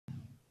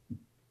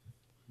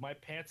My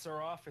pants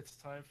are off. It's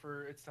time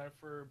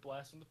for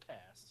blast from the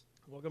past.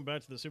 Welcome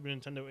back to the Super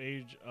Nintendo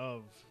age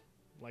of,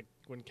 like,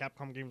 when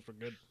Capcom games were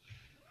good.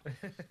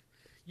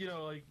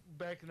 Like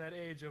back in that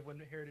age of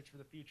when Heritage for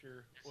the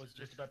Future was This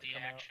just is about to the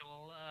come out.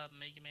 actual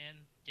Mega Man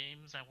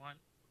games I want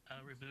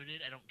rebooted.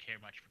 I don't care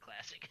much for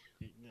classic.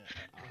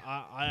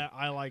 Yeah,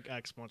 I like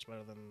X much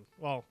better than,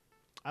 well,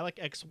 I like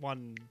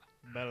X1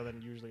 better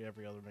than usually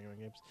every other Mega Man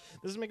games.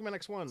 This is Mega Man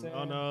X1 on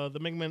Same. the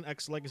Mega Man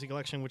X Legacy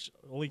Collection, which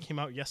only came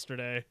out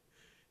yesterday,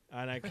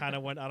 and I kind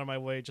of went out of my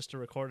way just to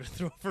record it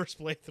through a first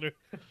playthrough.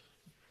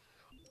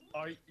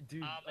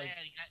 Dude, Oh like, man,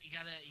 you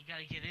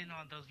gotta get in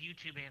on those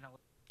YouTube analytics.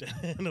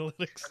 I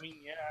Analytics. mean,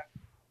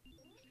 yeah,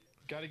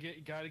 gotta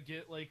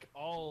get like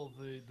all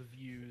the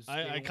views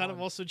day I kind of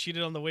one. also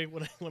cheated on the way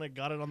when I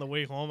got it on the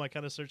way home. I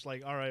kind of searched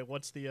like, all right,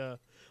 what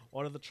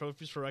are the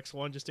trophies for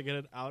X1 just to get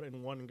it out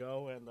in one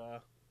go, and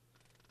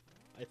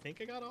I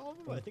think I got all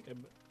of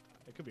them.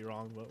 I could be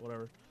wrong, but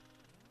whatever.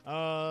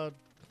 Uh,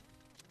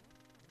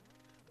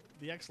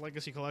 the X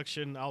Legacy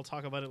Collection. I'll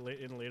talk about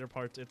it in later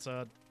parts. It's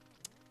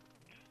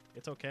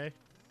okay.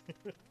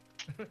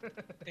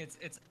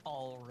 It's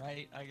all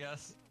right, I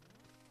guess.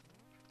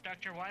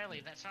 Dr.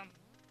 Wiley, that sounds.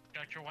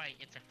 Dr. White,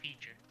 it's a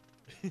feature.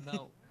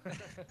 No,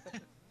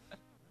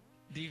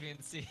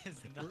 deviancy is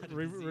not a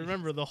disease.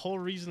 Remember, the whole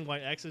reason why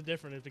X is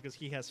different is because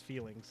he has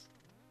feelings.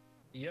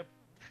 Yep.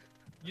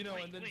 wait,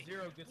 And then wait,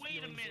 Zero gets wait a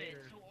feelings minute.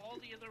 later. So all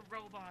the other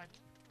robots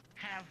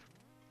have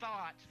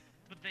thought,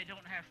 but they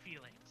don't have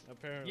feelings.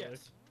 Apparently,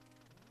 Yes.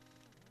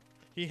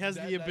 he has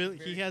That- the that's ability.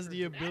 very He has true.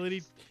 the ability.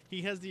 That's-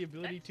 He has the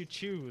ability to that's-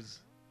 choose.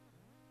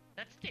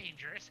 That's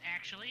dangerous,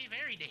 actually.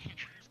 Very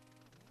dangerous.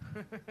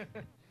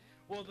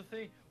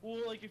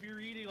 Like if you're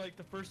reading like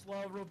the first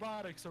law of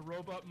robotics, a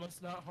robot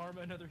must not harm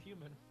another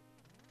human.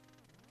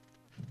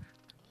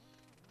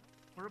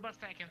 Robots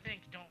that can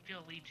think don't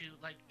feel lead to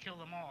like kill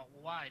them all.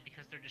 Why?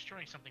 Because they're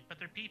destroying something. But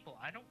they're people.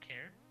 I don't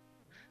care.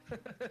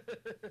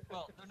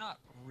 Well, they're not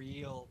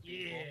real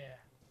people. Yeah.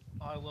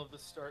 Oh, I love the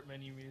start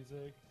menu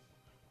music.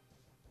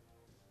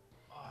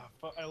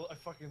 I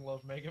fucking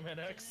love Mega Man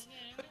X.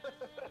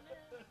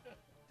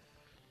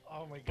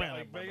 Oh my god,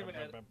 like Mega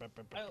Man.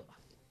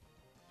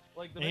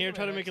 Like the And here, Mega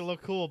try to Man make it X.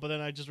 look cool, but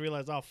then I just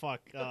realized, oh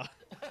fuck,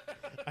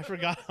 I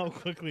forgot how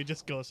quickly it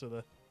just goes to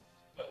the.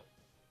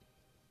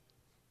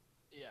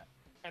 Yeah,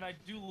 and I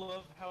do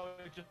love how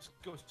it just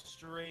goes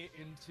straight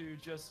into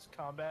just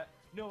combat.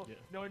 No, Yeah.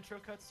 no intro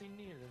cutscene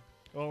needed.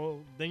 Well,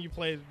 then you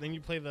play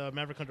the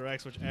Maverick Hunter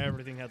X, which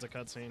everything has a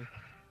cutscene.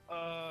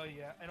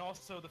 Yeah, and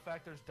also the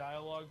fact there's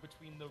dialogue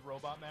between the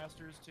robot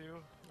masters too.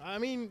 I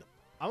mean,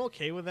 I'm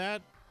okay with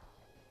that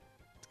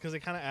because they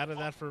kind of added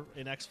that for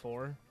in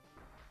X4.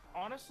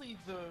 Honestly,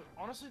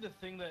 the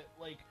thing that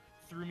like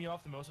threw me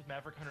off the most with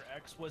Maverick Hunter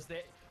X was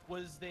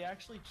they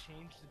actually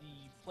changed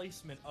the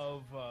placement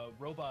of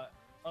robot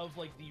of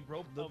like the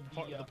rope The of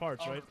the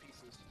parts, armor right?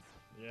 pieces.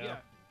 Yeah. Yeah.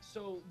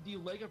 So the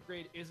leg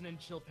upgrade isn't in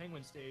Chill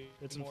Penguin stage.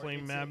 It's in anymore. Flame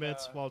in,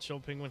 Mammoths, while Chill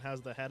Penguin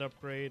has the head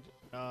upgrade.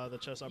 The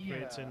chest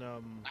upgrades Yeah. in.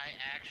 I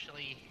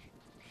actually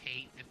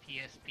hate the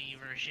PSP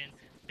version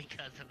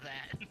because of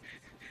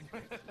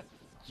that.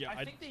 Yeah,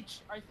 I think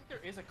there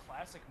is a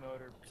classic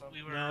mode or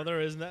something. no,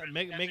 there isn't. That That's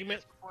Mega Man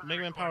because before the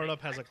Mega Man Powered recording,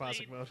 Up has I a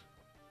classic played- mode.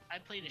 I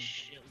played a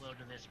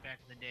shitload of this back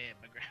in the day at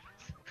my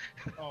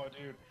grandma's. Oh,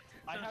 dude.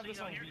 I have this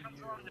on here Wii comes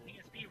U. along the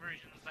PSP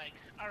version. It's like,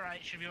 all right,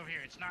 it should be over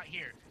here. It's not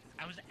here.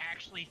 I was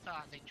actually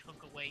thought they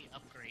took away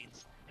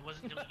upgrades. It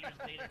wasn't until years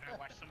later when I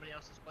watched somebody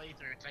else's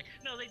playthrough. It's like,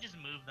 no, they just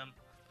moved them.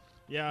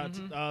 Yeah,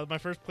 Mhm. my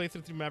first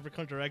playthrough through Maverick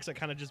Hunter X, I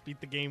kind of just beat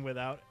the game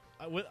without.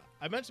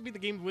 I meant to beat the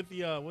game with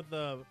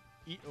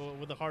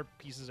the heart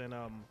pieces and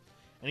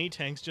E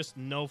tanks, just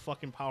no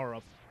fucking power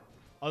up,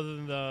 other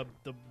than the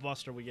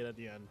Buster we get at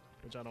the end,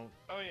 which I don't.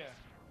 Oh yeah.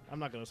 I'm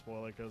not gonna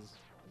spoil it because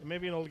it may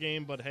be an old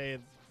game, but hey,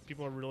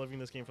 people are reliving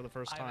this game for the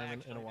first I've time in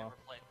actually a while. never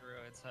played through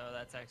it, so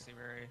that's actually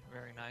very,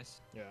 very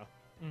nice. Yeah.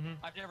 Mm-hmm.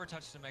 I've never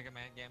touched a Mega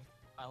Man game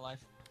in my life.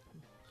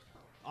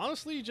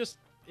 Honestly, just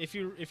if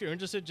you're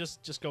interested,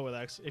 just go with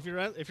X. If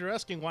you're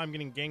asking why I'm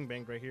getting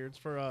gangbanged right here, it's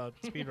for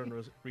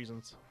speedrun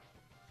reasons.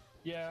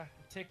 Yeah.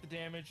 Take the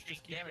damage.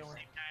 Just keep Damn it, going.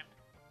 same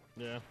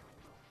time.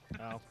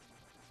 Yeah. Ow.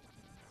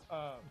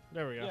 Um,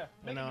 There we go. yeah.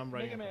 And now I'm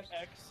ready. Mega Man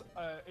X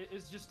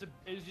is just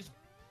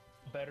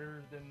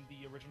better than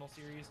the original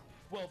series.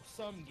 Well,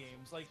 some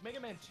games like Mega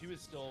Man 2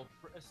 is still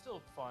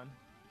fun.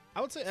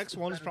 I would say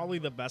X1 is probably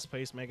the best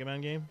paced Mega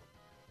Man game.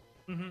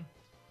 Mm-hmm.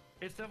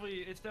 It's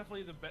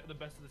definitely the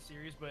best of the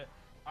series, but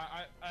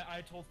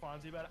I told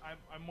Fonzie about it.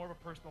 I'm more of a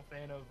personal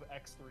fan of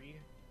X3,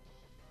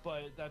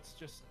 but that's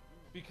just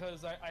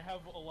because I have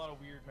a lot of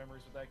weird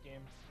memories with that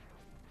game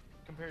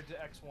compared to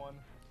X1.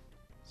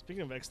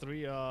 Speaking of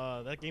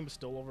X3, that game is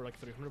still over like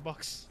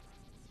 $300.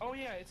 Oh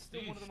yeah, it's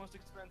still one of the Eesh. most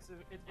expensive.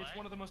 It's What?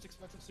 one of the most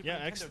expensive Super Yeah,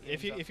 Nintendo games.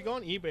 if you out if you there. go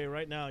on eBay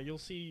right now, you'll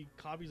see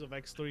copies of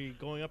X3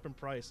 going up in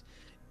price.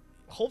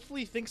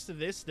 Hopefully, thanks to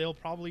this, they'll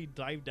probably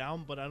dive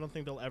down, but I don't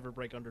think they'll ever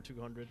break under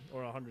 200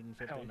 or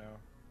 150. Hell no.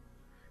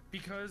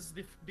 Because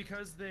they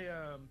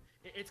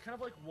it's kind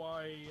of like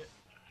why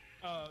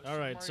All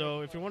right,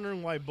 so if you're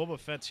wondering why Boba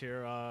Fett's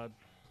here,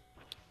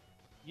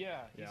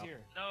 yeah, he's Yeah. here.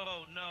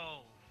 No,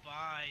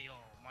 Vile,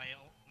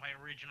 my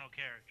original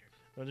character.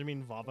 what do you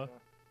mean Vava?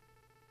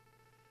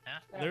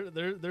 Huh?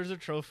 There's a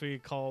trophy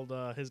called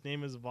his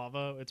name is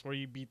Vava. It's where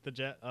you beat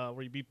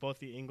where you beat both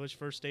the English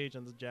first stage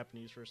and the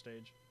Japanese first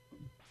stage.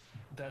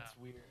 That's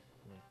weird.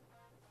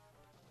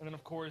 And then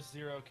of course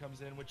Zero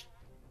comes in, which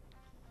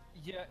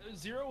yeah,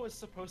 Zero was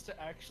supposed to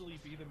actually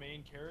be the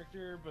main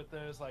character, but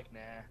there's like, nah,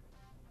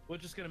 we're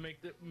just gonna make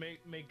No,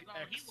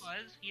 X. he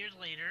was years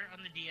later on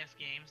the DS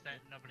games that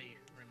nobody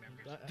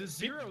remembers. The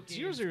Zero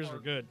Zero games Zeros are were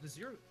good. The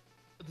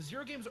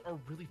Zero games are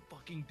really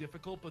fucking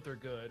difficult, but they're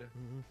good.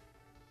 Mhm.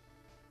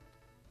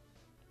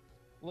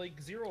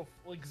 Like Zero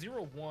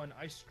 1,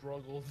 I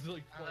struggled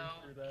like playing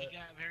Although through that. he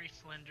got very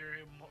slender,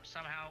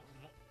 somehow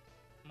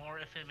more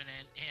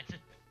effeminate, and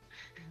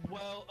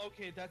Well,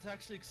 okay, that's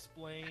actually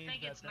explained. I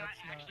think it's not that's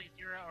actually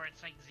Zero, or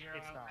it's like Zero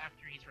It's not.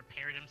 after he's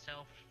repaired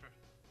himself for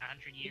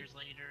 100 years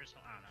later, so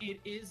I don't know.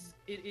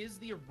 It is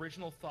the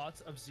original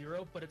thoughts of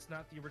Zero, but it's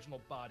not the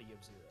original body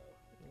of Zero.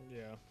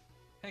 Yeah,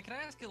 Hey, can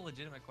I ask a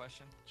legitimate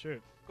question? sure.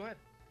 Go ahead.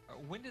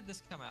 When did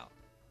this come out?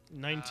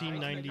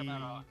 1990, come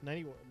out.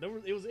 91.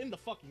 It was in the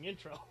fucking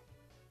intro.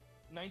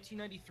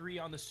 1993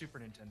 on the Super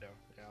Nintendo.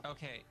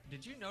 Okay,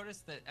 did you notice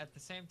that at the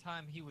same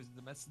time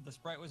the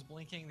sprite was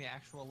blinking, the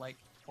actual like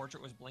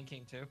portrait was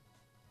blinking too?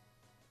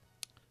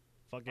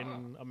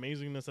 Fucking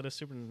amazingness at a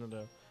Super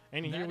Nintendo.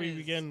 And here That we is-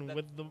 begin that-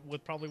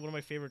 with probably one of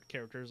my favorite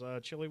characters,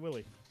 Chili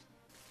Willy.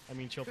 I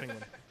mean, Chill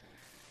Penguin.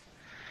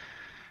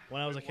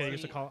 When I was a kid,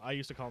 I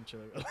used to call him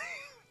Chili Willy.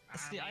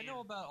 See, I mean,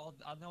 know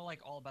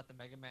all about the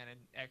Mega Man and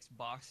X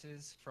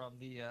boxes from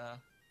the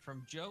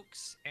from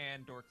Jokes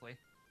and Dorkly.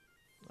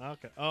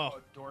 Okay. Oh,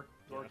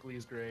 Dorkly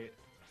is great.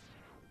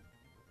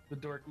 The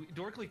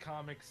Dorkly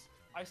comics,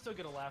 I still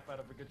get a laugh out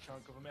of a good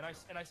chunk of them,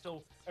 and I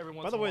still every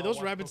once. by the in a way, while those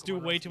watch rabbits do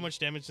Pokemon way Rescue. too much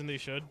damage than they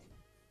should.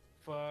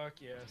 Fuck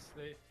yes,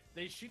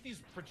 they shoot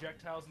these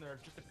projectiles and they're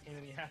just a pain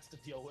in the ass to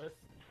deal with.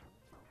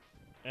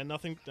 And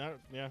nothing. Yeah.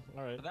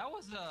 All right. But that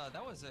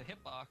was a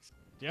hitbox.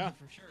 Yeah.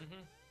 For sure.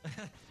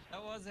 Mhm.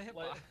 That was a hitbox.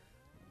 Like,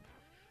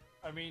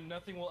 I mean,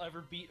 nothing will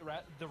ever beat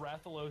the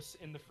Rathalos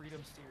in the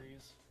Freedom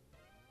series.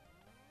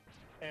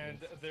 And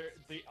they're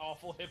the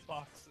awful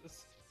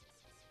hitboxes.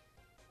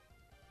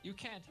 You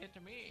can't hit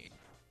me.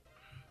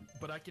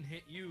 But I can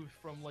hit you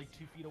from like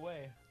 2 feet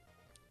away.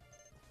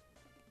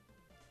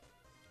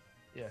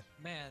 Yeah.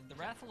 Man, the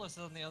Rathalos is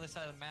on the other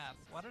side of the map.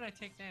 Why did I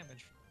take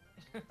damage?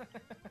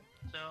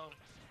 So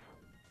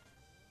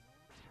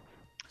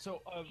So,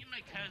 me and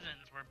my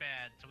cousins were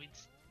bad, so we'd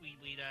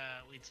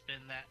spin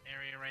that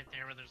area right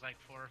there where there's like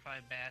 4 or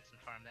 5 bats and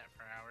farm that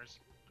for hours.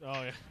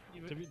 Oh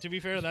yeah. To be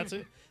fair, that's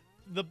it.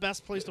 The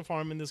best place to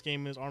farm in this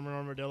game is Armor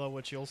Armadillo,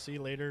 which you'll see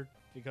later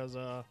because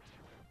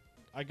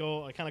I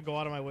kind of go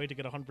out of my way to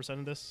get 100%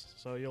 of this,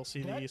 so you'll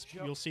see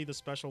you'll see the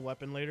special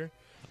weapon later.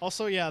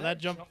 Also, yeah, that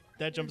jump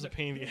is a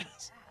pain in the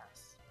ass.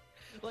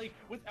 Like,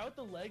 without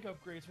the leg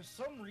upgrades, for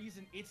some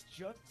reason, it's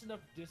just enough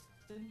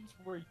distance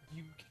where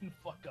you can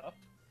fuck up.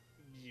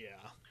 Yeah.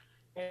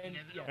 And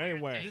Yeah, yeah,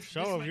 Anyway, this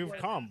so might you've work.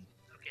 come.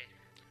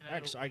 Okay.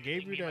 X, I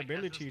gave you the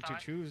ability to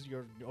choose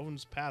your own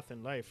path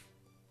in life.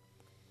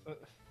 Uh,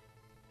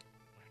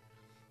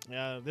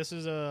 Yeah, this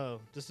is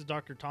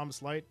Dr.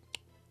 Thomas Light.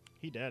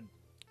 He dead,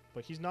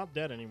 but he's not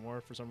dead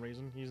anymore for some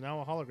reason. He's now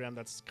a hologram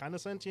that's kind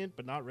of sentient,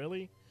 but not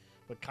really,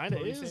 but kind of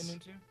what are you is. saying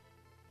into?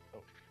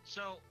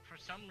 So, for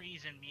some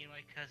reason, me and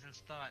my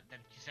cousins thought that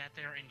if you sat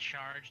there and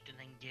charged and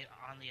then get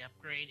on the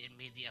upgrade, it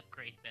made the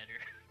upgrade better.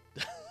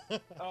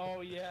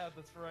 Oh yeah,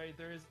 that's right.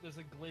 There's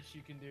a glitch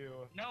you can do.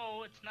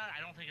 No, it's not. I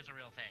don't think it's a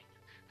real thing.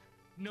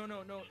 No,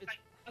 It's it's like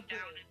not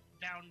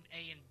down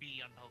A and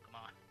B on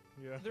Pokemon.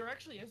 Yeah. there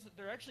actually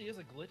is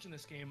a glitch in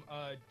this game.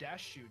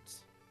 Dash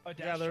shoots. Yeah,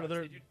 Dash shots,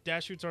 their they do,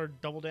 dash shoots are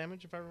double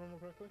damage if I remember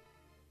correctly.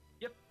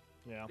 Yep.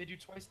 Yeah. they do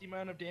twice the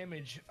amount of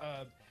damage.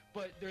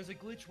 But there's a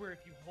glitch where if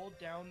you hold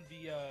down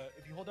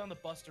the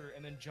Buster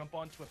and then jump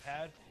onto a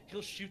pad,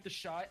 he'll shoot the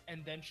shot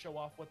and then show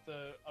off what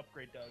the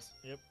upgrade does.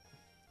 Yep.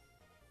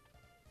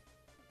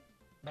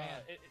 Man,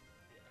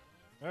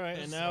 All right,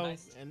 This and is now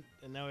nice.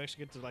 and now we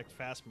actually get to like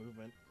fast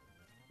movement.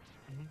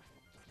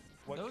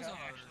 What Those kind- are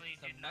I actually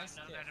some did nice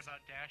not know that tips. about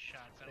dash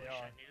shots. I They wish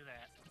are. I knew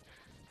that.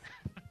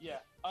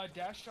 Yeah,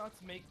 dash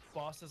shots make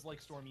bosses like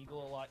Storm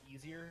Eagle a lot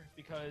easier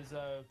because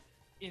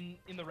in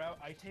the route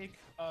I take,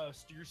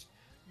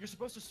 you're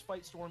supposed to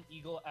fight Storm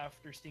Eagle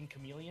after Sting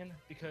Chameleon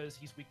because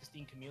he's weak to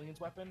Sting Chameleon's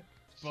weapon.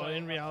 But So,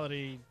 in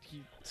reality,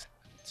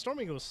 Storm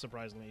Eagle is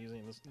surprisingly easy.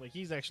 In this, like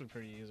he's actually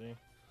pretty easy.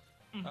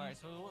 mhm. All right,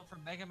 so we went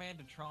from Mega Man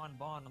to Tron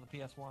Bond on the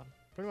PS1.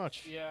 Pretty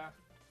much. Yeah,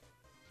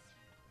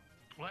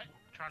 What?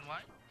 Tron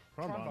what?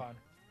 Tron Bond. Tron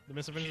The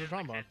misadventures of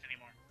Tron Bond. exist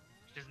anymore.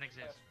 She doesn't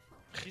exist.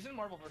 She's in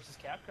Marvel vs.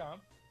 Capcom.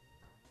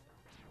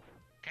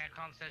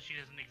 Capcom says she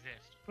doesn't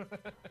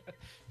exist.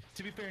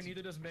 To be fair,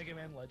 neither does Mega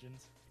Man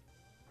Legends.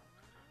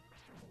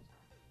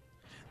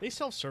 They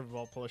self-serve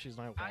all plushies,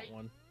 and I want I-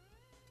 one.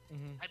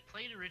 Mm-hmm. I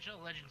played Original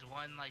Legends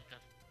 1 like the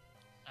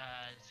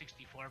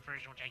 64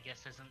 version, which I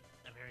guess isn't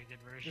a very good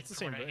version. It's the from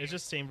same. what I It's hear.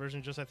 just same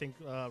version. Just I think.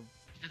 I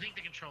think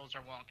the controls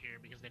are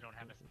wonkier because they don't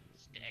have a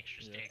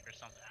extra Yeah. stick or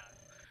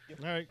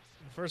something. All right,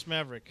 first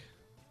Maverick,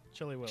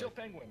 Chili Willy. Chill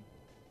Penguin.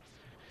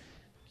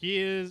 He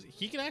is.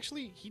 He can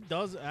actually. He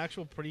does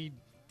actual pretty.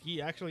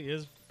 He actually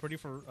is pretty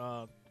for.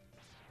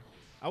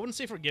 I wouldn't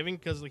say forgiving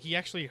because he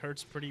actually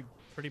hurts pretty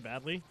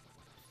badly.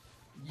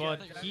 But yeah, I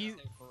thought he. you were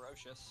gonna say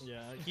ferocious.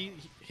 Yeah.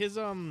 His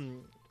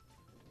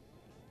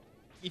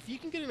If you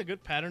can get in a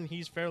good pattern,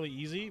 he's fairly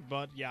easy.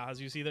 But yeah, as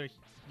you see there,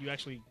 you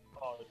actually.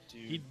 Oh,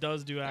 dude. He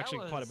does do That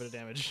actually quite a bit of was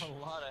damage. A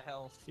lot of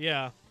health.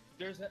 Yeah.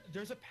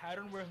 There's a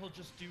pattern where he'll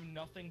just do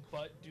nothing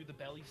but do the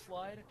belly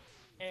slide,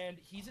 and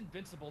he's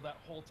invincible that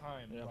whole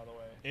time. Yeah. By the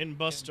way. In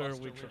Buster,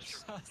 Buster we we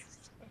trust.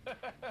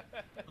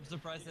 I'm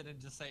surprised they didn't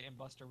just say in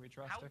Buster we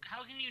trust her.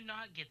 How can you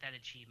not get that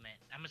achievement?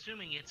 I'm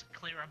assuming it's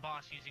clear a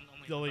boss using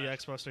only The the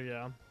X Buster,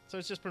 yeah. So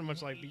it's just pretty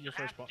much like beat your You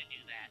first have boss. to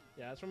do that.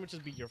 Yeah, it's pretty much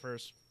just beat your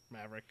first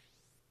Maverick.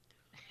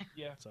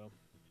 Yeah. So.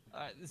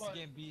 Alright, this But-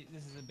 game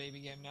this is a baby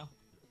game now.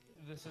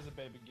 This is a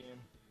baby game.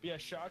 But yeah,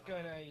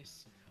 shotgun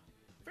is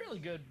fairly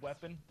good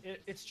weapon.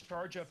 Its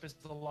charge up is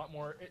a lot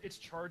more. Its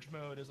charge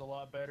mode is a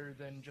lot better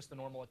than just the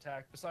normal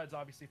attack. Besides,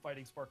 obviously,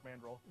 fighting Spark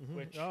Mandrill, Mhm.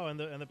 which Oh, and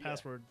the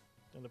password,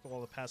 and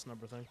the pass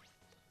number thing.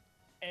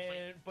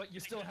 but you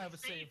still There's have a a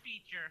save.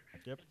 feature.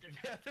 Yep.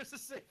 Yeah, there's a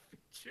save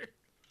feature.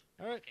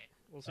 All right, Okay.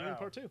 we'll see you in Wow.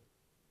 part 2.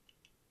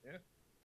 Yeah.